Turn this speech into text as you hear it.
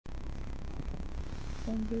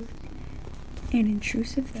An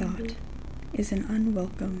intrusive thought is an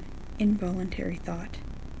unwelcome, involuntary thought,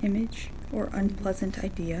 image, or unpleasant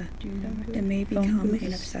idea that may become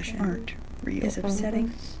an obsession, is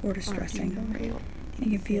upsetting or distressing, and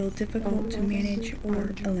can feel difficult to manage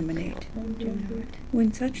or eliminate.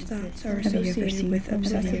 When such thoughts are associated with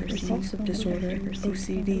obsessive-compulsive disorder,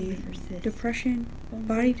 OCD, depression,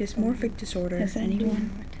 body dysmorphic disorder, Has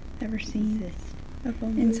anyone ever seen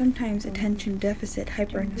and sometimes attention deficit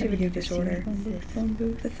hyperactivity disorder,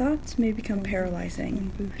 the thoughts may become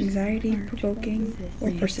paralyzing, anxiety-provoking,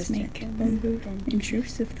 or persistent.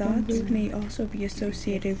 Intrusive thoughts may also be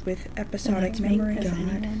associated with episodic memory,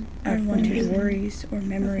 unwanted worries or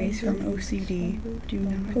memories from OCD,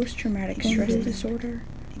 post-traumatic stress disorder,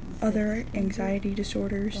 other anxiety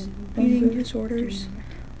disorders, eating disorders,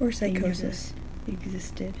 or psychosis.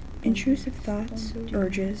 Intrusive thoughts,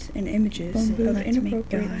 urges, and images of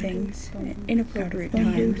inappropriate things at inappropriate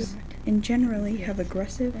times, and generally have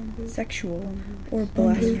aggressive, sexual, or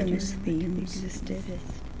blasphemous themes.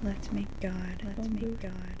 Let's make God out of me,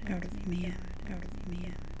 out of me, out of me.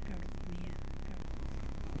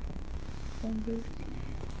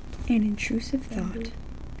 An intrusive thought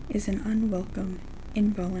is an unwelcome,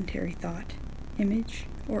 involuntary thought, image,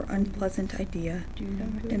 or unpleasant idea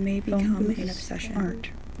that may become an obsession,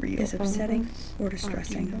 is upsetting or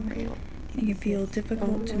distressing, and can feel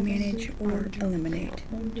difficult to manage or eliminate.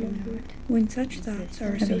 When such thoughts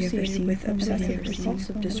are associated with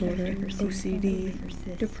obsessive-compulsive disorder,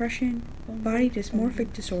 OCD, depression, body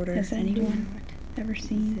dysmorphic disorder, Has anyone ever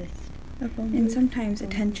seen and sometimes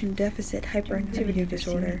attention deficit hyperactivity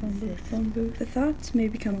disorder, the thoughts may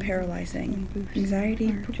become paralyzing,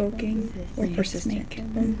 anxiety-provoking, or persistent.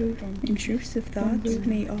 Intrusive thoughts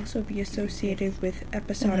may also be associated with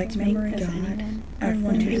episodic memory,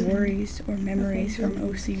 unwanted worries or memories from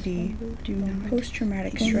OCD,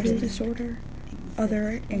 post-traumatic stress disorder,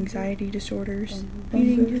 other anxiety disorders,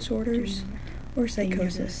 eating disorders, or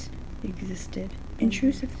psychosis.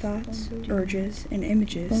 Intrusive thoughts, urges, and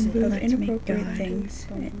images of inappropriate things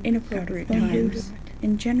at inappropriate times,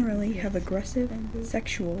 and generally have aggressive,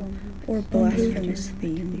 sexual, or blasphemous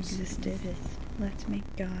themes. Let's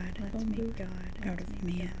make God out of me, out of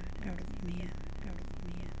me, out of me.